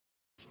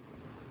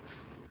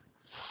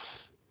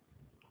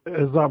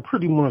As I've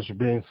pretty much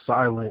been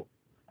silent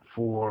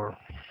for,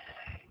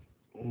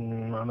 I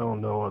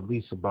don't know, at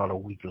least about a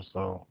week or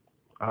so.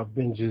 I've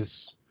been just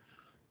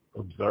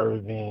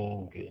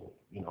observing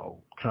and,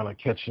 kind of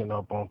catching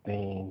up on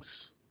things.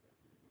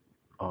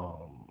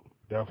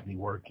 Definitely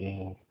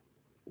working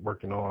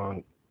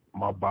on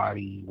my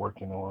body,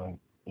 working on,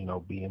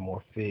 being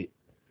more fit,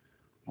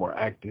 more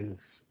active.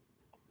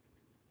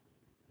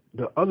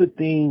 The other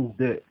thing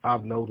that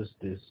I've noticed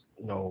is,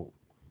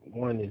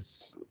 one is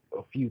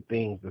a few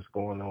things that's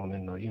going on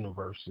in the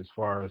universe as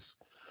far as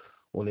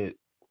when it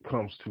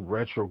comes to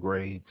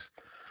retrogrades.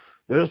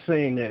 They're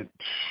saying that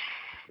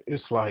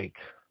it's like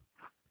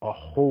a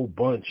whole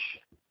bunch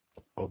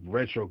of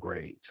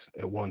retrogrades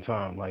at one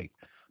time. Like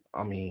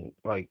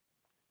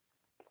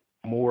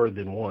more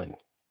than one.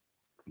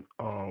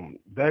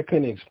 That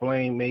can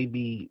explain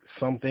maybe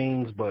some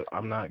things, but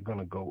I'm not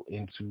gonna go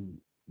into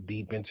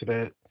deep into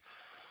that.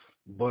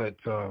 But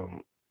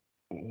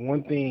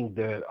one thing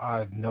that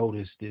I've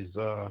noticed is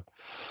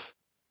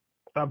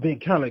I've been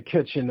kind of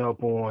catching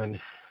up on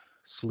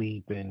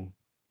sleep and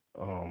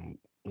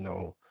you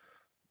know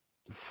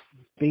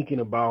thinking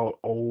about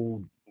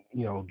old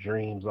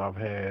dreams I've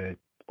had,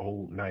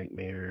 old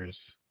nightmares,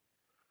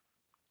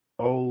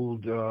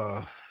 old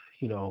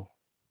you know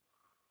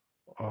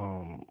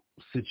um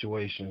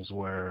situations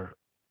where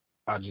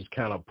I just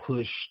kind of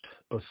pushed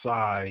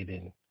aside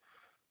and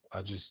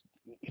I just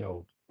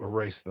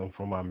erased them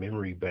from my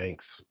memory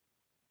banks,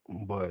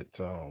 but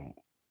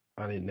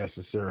I didn't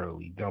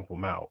necessarily dump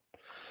them out.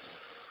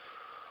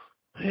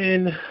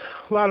 And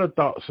a lot of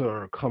thoughts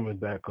are coming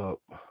back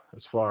up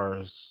as far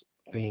as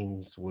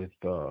things with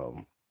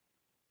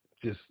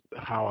just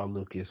how I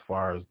look as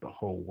far as the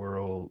whole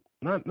world,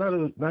 not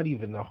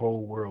even the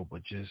whole world,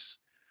 but just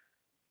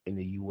in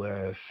the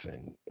U.S.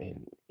 and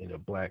in the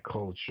black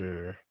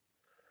culture,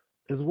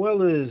 as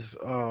well as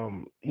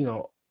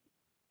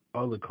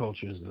other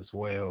cultures as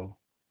well.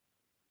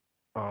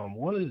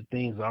 One of the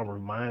things I'm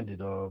reminded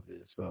of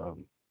is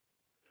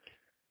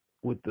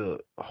with the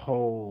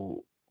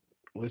whole,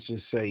 let's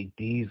just say,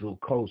 diesel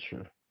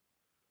culture.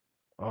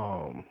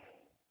 Um,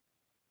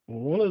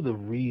 One of the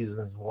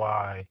reasons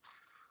why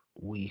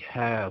we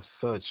have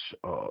such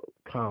a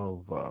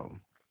kind of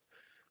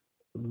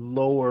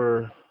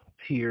lower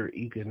tier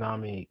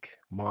economic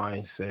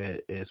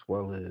mindset as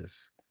well as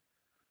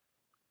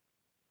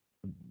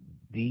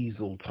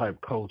diesel type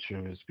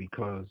culture is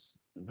because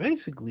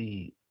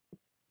basically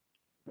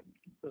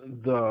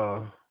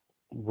the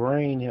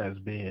brain has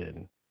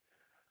been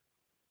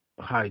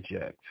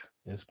hijacked.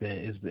 It's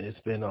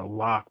been a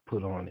lock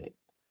put on it,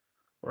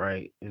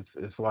 right?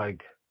 It's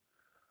like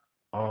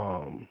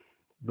um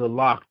the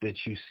lock that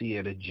you see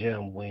at a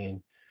gym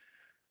when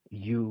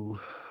you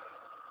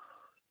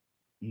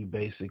you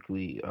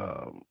basically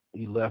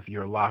you left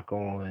your lock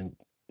on,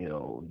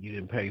 you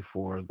didn't pay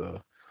for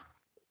the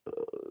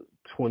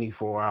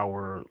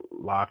 24-hour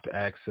locked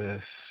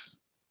access.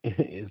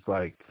 It's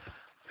like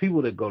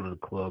people that go to the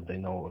club, they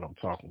know what I'm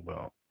talking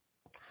about.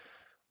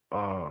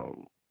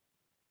 Um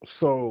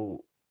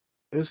so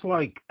it's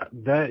like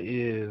that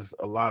is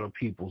a lot of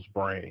people's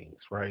brains,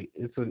 right?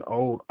 It's an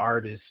old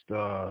artist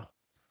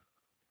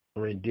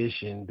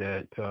rendition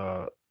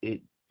that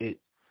it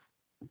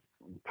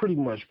pretty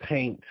much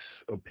paints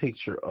a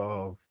picture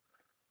of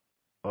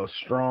a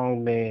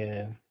strong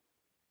man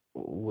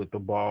with a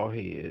bald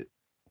head,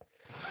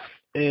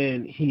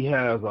 and he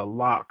has a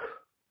lock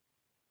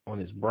on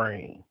his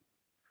brain,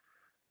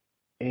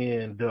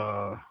 and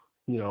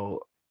you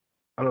know,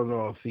 I don't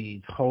know if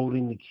he's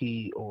holding the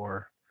key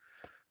or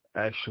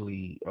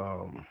actually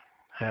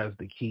has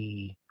the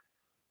key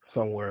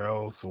somewhere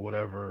else or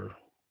whatever,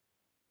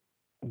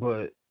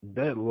 but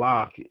that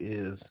lock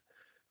is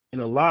in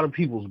a lot of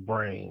people's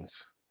brains,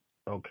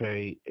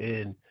 okay?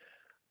 And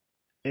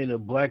in the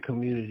black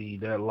community,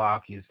 that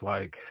lock is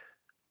like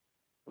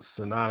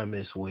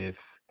synonymous with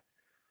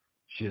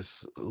just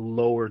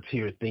lower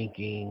tier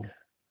thinking,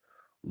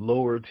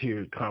 lower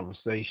tier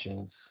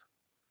conversations,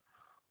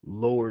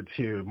 lower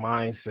tier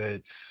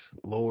mindsets,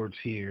 lower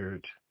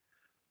tiered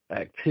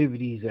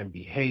activities and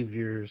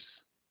behaviors.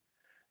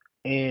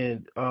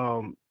 And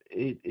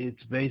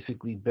it's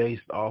basically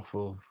based off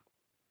of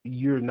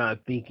you're not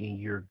thinking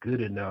you're good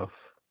enough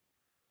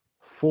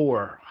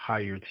for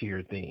higher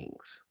tier things.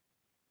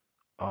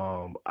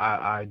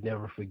 I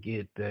never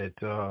forget that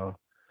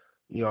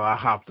I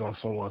hopped on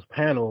someone's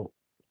panel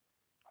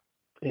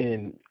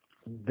and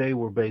they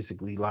were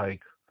basically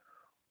like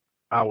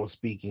I was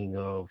speaking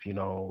of,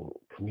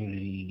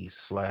 community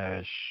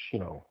slash, you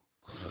know,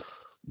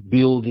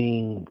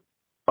 building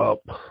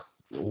up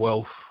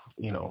wealth,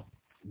 you know,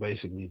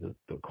 basically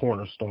the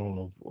cornerstone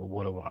of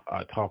whatever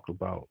I talked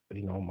about,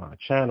 on my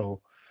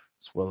channel,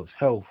 as well as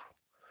health.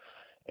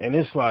 And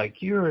it's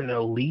like, you're an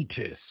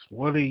elitist.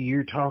 What are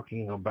you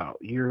talking about?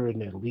 You're an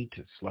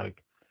elitist.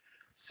 Like,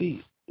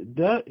 see,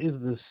 that is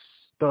the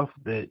stuff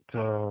that,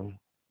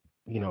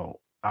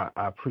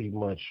 I pretty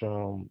much,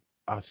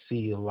 I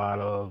see a lot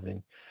of,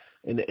 and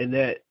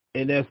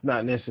that's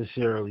not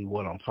necessarily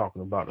what I'm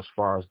talking about as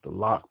far as the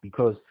lock,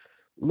 because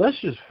let's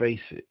just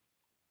face it.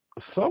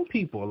 Some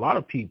people, a lot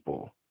of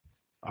people,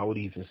 I would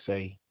even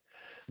say,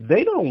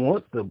 they don't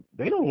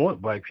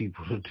want black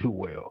people to do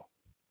well.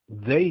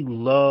 They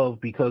love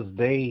because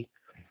they've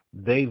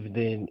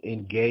been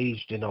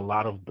engaged in a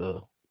lot of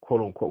the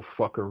quote unquote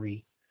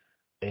fuckery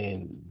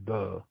and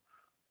the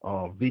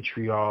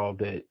vitriol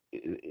that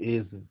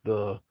is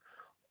the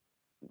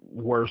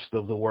worst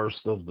of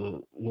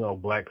the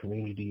black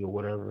community or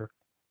whatever.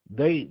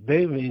 They've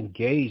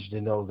engaged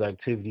in those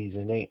activities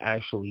and they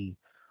actually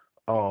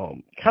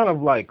kind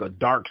of like a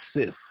dark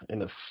Sith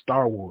in a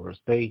Star Wars.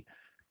 They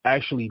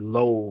actually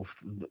loathe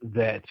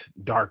that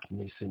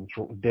darkness and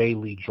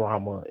daily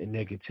drama and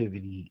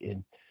negativity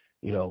and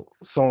so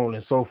on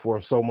and so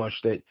forth so much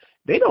that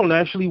they don't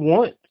actually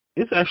want.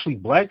 It's actually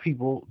black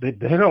people that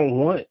they don't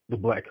want the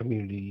black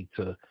community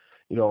to,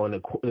 in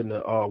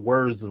the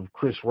words of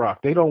Chris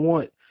Rock, they don't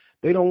want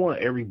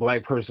every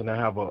black person to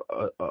have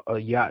a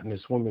yacht and a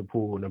swimming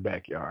pool in the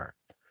backyard.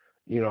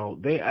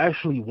 They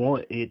actually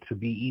want it to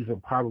be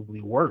even probably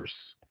worse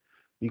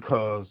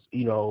because,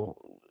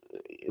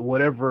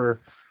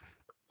 whatever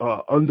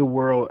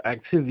underworld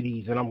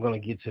activities, and I'm going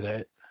to get to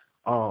that,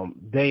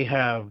 they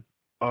have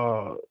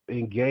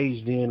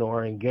engaged in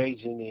or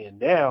engaging in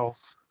now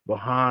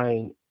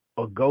behind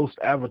a ghost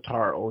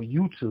avatar on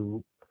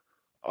YouTube.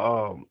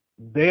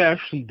 They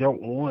actually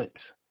don't want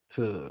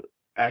to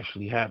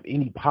actually have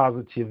any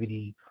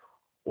positivity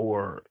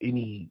or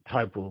any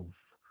type of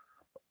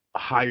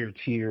higher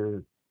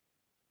tier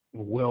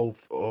wealth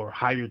or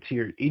higher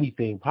tier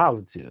anything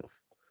positive.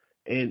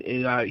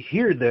 And I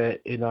hear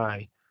that and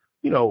I,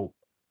 you know,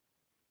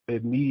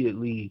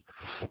 immediately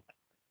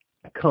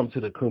come to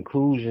the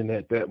conclusion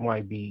that that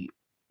might be,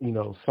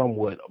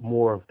 somewhat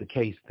more of the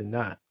case than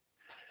not.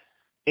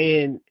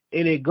 And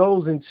it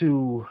goes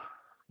into,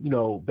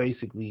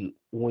 basically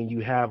when you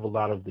have a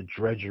lot of the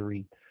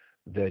drudgery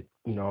that,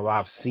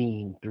 I've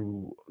seen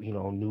through,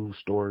 news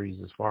stories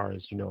as far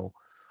as,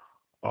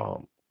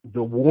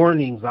 the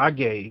warnings I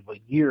gave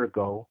a year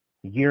ago,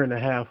 a year and a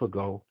half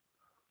ago,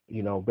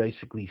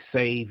 basically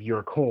save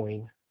your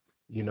coin,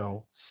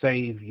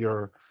 save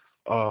your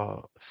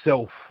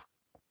self,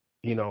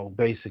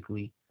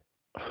 basically,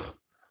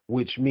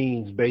 which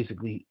means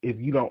basically if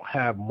you don't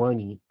have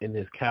money in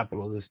this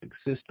capitalistic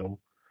system,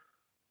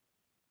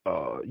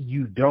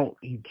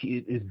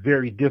 it's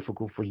very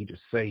difficult for you to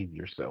save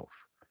yourself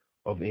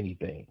of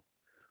anything.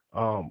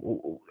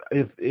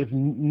 If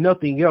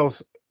nothing else,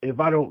 if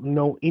I don't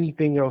know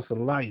anything else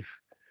in life,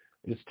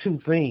 it's two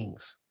things.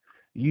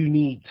 You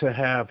need to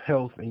have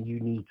health and you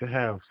need to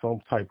have some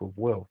type of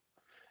wealth.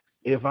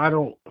 If I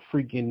don't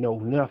freaking know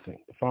nothing,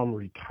 if I'm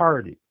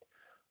retarded,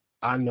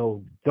 I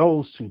know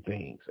those two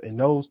things. And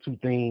those two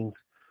things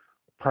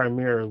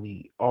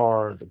primarily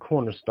are the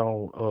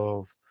cornerstone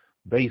of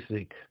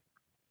basic,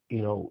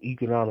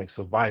 economic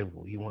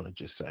survival, you want to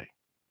just say.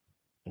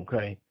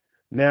 Okay.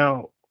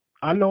 Now,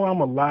 I know I'm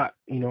a lot,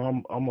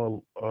 I'm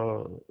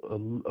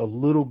a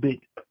little bit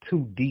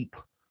too deep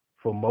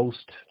for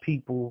most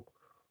people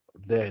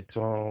that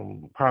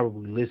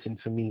probably listen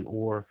to me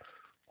or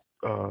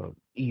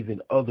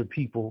even other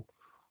people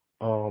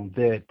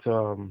that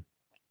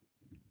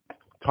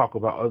talk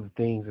about other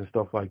things and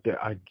stuff like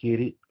that. I get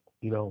it,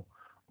 you know,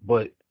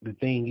 but the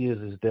thing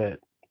is that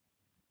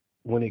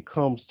when it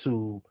comes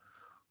to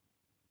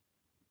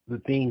the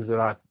things that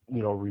I,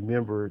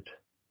 remembered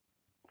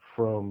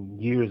from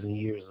years and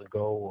years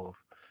ago of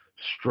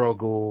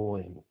struggle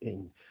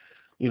and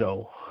you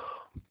know,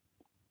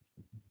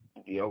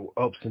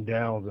 ups and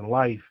downs in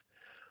life,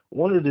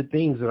 one of the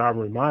things that I'm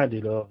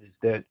reminded of is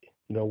that,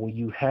 when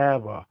you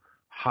have a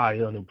high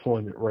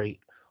unemployment rate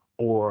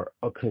or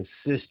a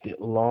consistent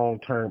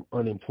long-term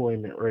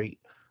unemployment rate,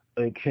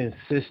 a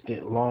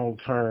consistent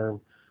long-term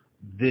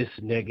this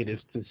negative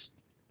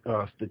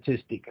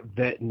statistic,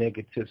 that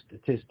negative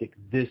statistic,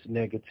 this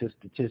negative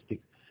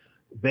statistic,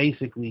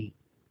 basically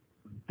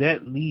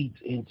that leads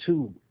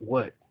into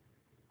what?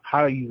 How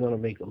are you going to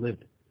make a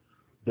living?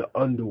 The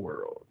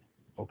underworld,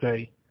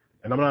 okay?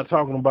 And I'm not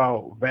talking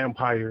about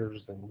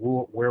vampires and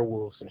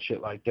werewolves and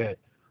shit like that.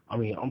 I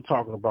mean, I'm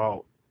talking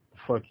about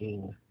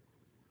fucking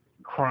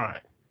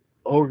crime,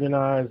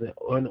 organized and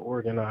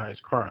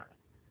unorganized crime.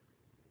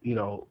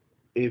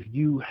 If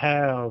you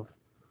have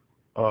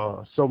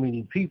so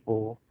many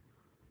people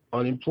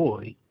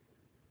unemployed,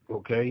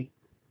 okay,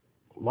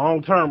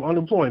 long-term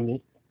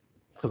unemployment,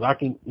 because I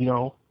can,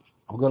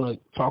 I'm going to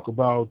talk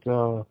about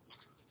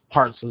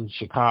parts of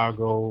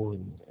Chicago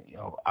and,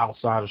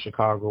 outside of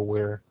Chicago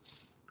where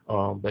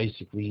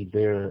basically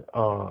they're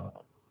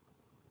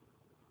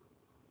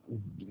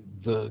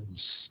the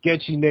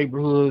sketchy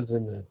neighborhoods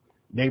and the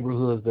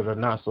neighborhoods that are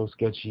not so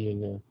sketchy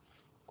and the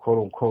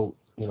quote unquote,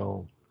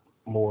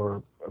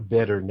 more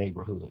better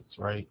neighborhoods,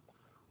 right?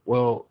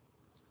 Well,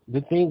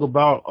 the thing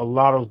about a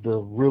lot of the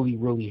really,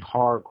 really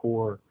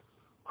hardcore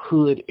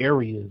hood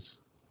areas,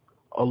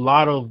 a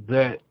lot of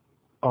that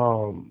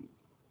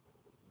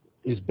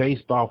is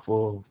based off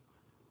of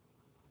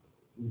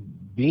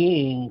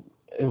being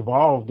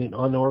involved in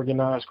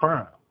unorganized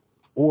crime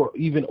or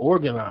even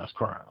organized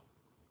crime.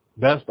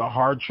 That's the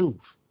hard truth.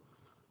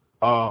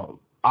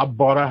 I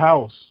bought a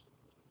house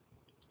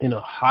in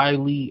a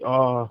highly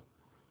uh,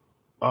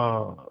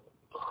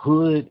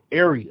 hood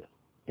area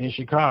in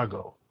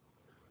Chicago,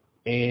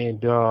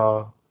 and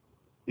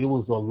it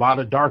was a lot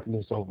of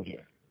darkness over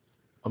there.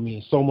 I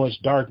mean, so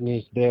much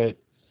darkness that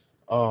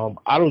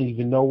I don't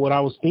even know what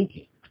I was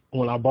thinking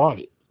when I bought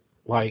it.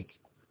 Like,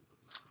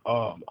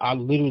 I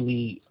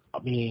literally, I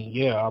mean,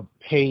 yeah, I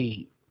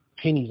paid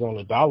pennies on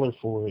the dollar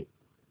for it,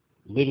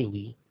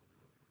 literally.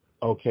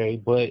 Okay,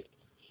 but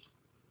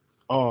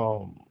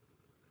um,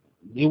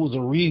 it was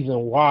a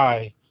reason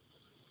why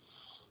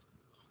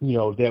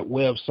that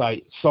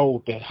website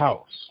sold that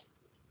house.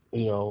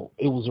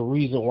 It was a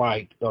reason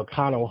why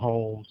Econo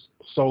Homes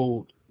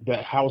sold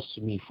that house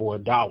to me for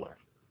 $1.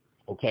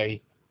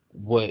 Okay,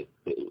 but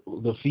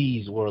the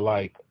fees were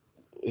like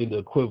in the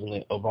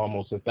equivalent of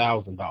almost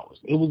 $1,000.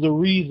 It was the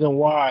reason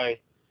why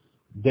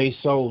they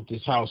sold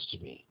this house to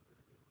me.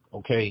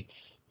 Okay,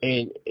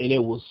 and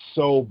it was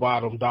so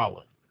bottom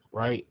dollar,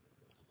 right?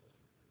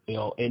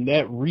 And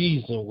that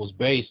reason was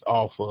based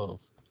off of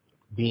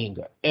being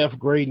a F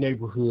grade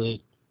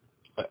neighborhood,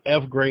 a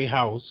F grade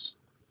house.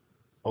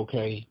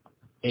 Okay,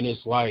 and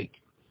it's like,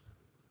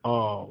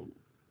 um,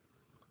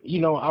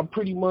 I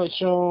pretty much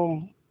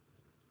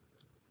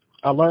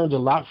I learned a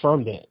lot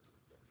from that.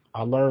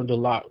 I learned a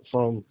lot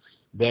from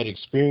that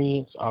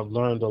experience. I've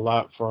learned a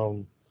lot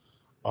from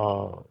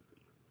uh,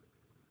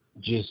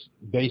 just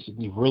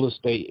basically real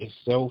estate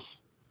itself,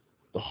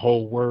 the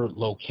whole word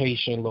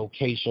location,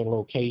 location,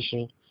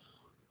 location.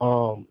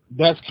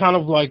 That's kind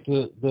of like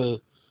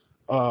the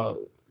uh,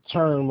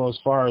 term as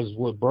far as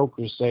what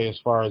brokers say as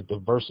far as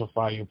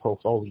diversify your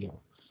portfolio.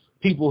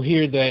 People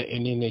hear that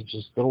and then they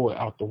just throw it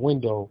out the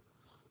window.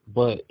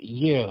 But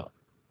yeah,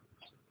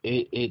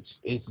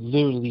 it's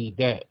literally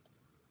that,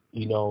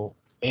 you know.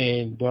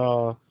 And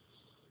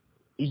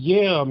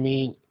yeah, I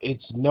mean,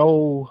 it's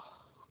no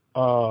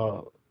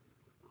uh,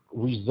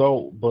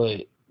 result,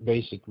 but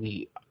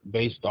basically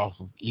based off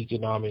of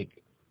economic,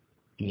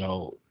 you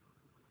know,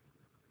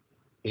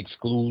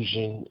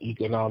 exclusion,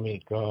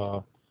 economic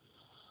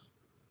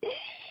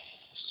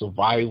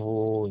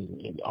survival,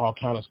 and all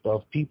kind of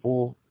stuff.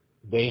 People,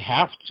 they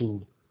have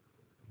to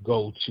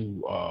go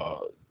to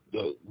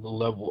the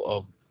level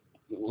of,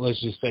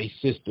 let's just say,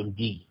 System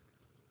D.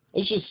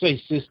 Let's just say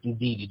System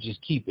D to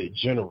just keep it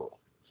general.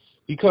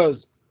 Because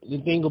the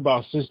thing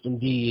about System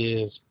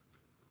D is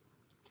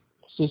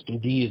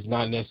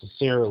not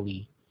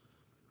necessarily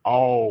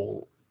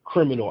all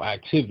criminal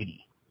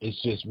activity. It's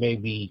just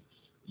maybe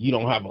you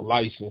don't have a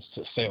license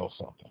to sell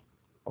something.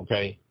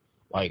 Okay?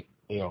 Like,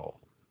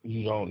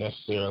 you don't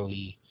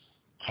necessarily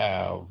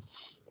have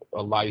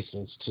a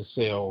license to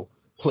sell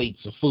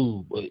plates of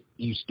food, but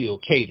you still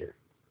cater.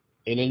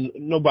 And then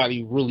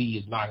nobody really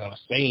is not going to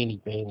say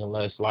anything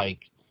unless, like,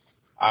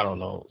 I don't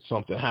know,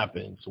 something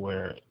happens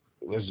where,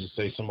 let's just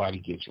say somebody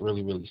gets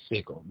really, really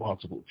sick or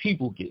multiple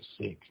people get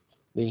sick.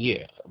 Then,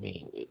 yeah, I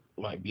mean, it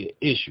might be an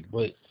issue.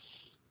 But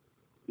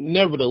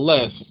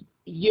nevertheless,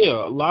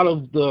 yeah, a lot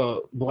of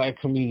the black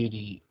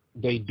community,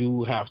 they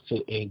do have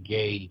to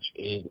engage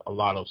in a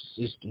lot of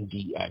System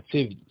D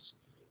activities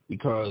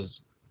because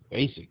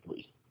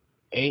basically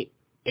ain't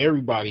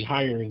everybody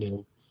hiring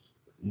them.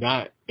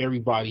 Not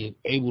everybody is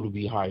able to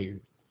be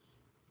hired.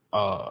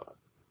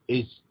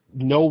 It's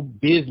no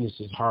business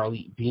is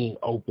hardly being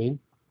open.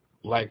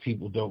 Black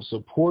people don't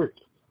support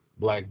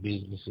black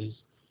businesses.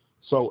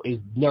 So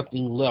it's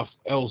nothing left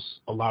else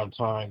a lot of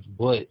times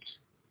but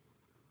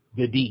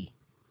the D,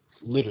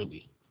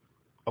 literally.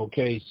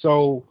 Okay,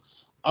 so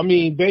I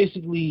mean,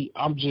 basically,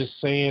 I'm just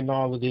saying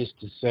all of this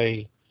to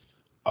say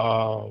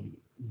um,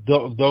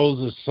 those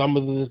are some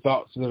of the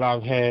thoughts that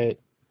I've had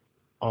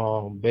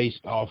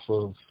based off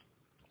of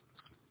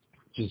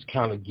just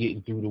kind of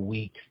getting through the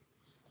week.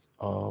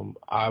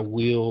 I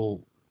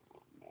will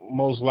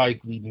most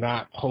likely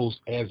not post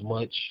as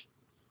much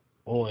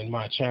on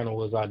my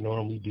channel as I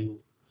normally do.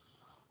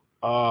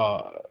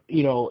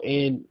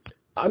 And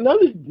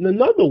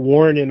another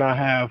warning I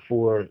have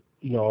for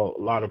a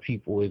lot of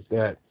people is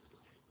that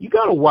you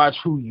gotta watch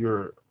who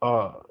you're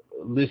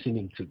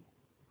listening to.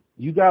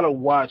 You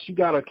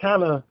gotta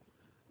kind of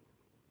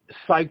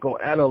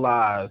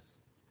psychoanalyze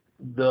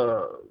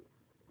the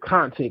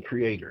content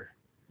creator,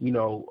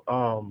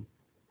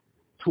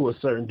 to a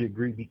certain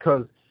degree,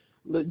 because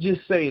let's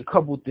just say a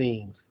couple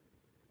things.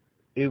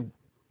 If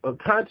a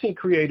content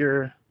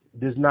creator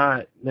does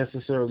not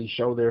necessarily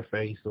show their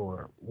face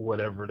or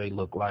whatever they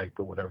look like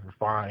or whatever,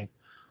 fine.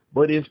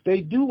 But if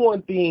they do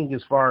one thing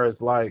as far as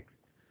like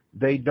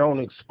they don't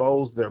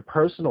expose their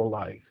personal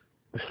life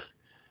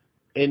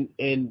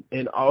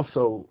and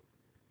also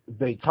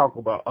they talk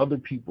about other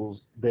people's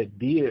that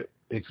did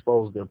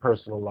expose their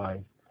personal life,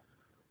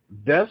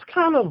 that's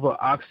kind of an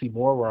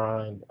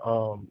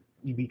oxymoron,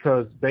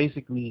 because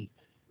basically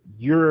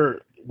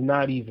you're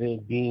not even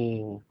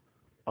being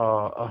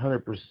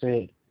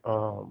 100%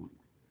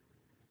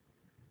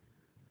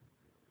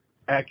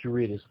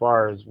 accurate as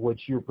far as what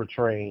you're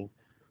portraying,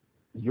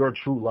 your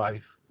true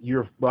life.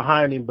 You're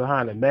behind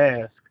a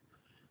mask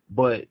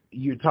but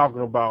you're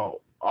talking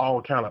about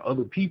all kind of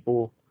other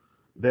people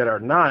that are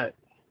not.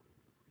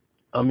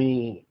 I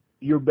mean,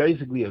 you're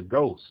basically a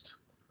ghost.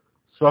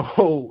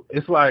 So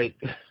it's like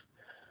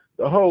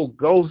the whole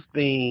ghost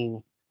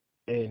thing,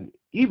 and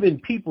even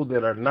people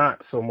that are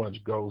not so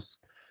much ghosts,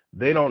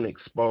 they don't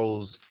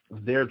expose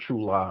their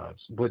true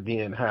lives, but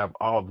then have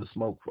all the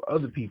smoke for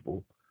other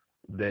people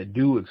that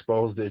do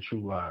expose their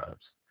true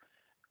lives.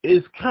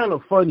 It's kind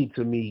of funny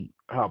to me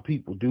how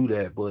people do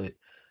that, but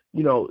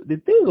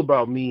the thing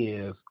about me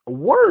is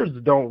words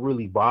don't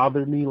really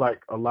bother me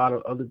like a lot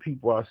of other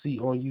people I see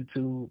on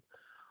YouTube.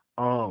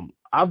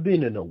 I've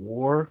been in a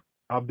war,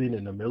 I've been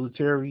in the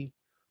military,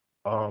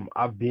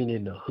 I've been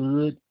in the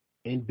hood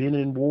and been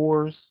in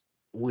wars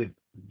with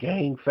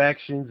gang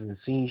factions and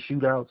seen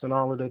shootouts and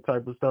all of that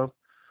type of stuff.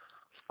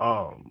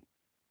 Um,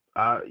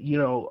 I,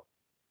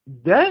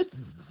 that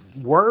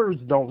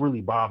words don't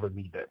really bother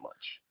me that much.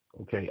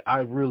 Okay,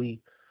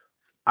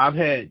 I've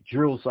had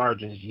drill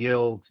sergeants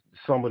yell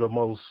some of the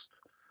most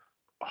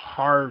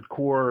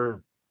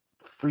hardcore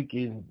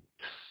freaking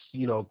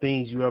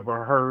things you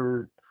ever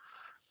heard,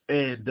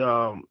 and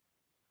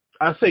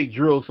I say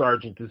drill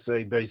sergeant to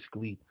say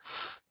basically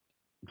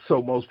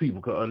so most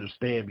people can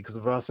understand, because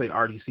if I say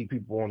RDC,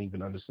 people won't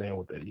even understand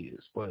what that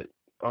is. But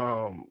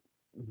um,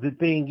 the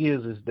thing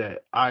is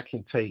that I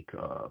can take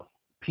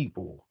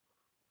people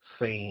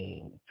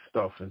saying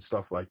stuff and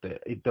stuff like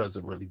that. It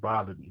doesn't really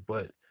bother me,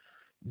 but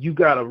you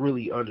got to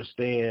really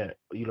understand,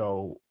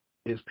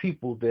 it's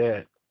people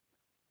that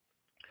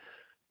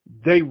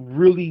they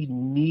really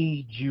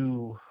need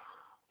you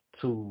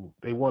to,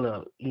 they want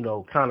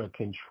to, kind of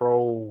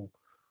control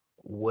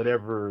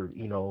whatever,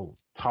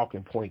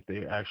 talking point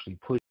they're actually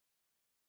putting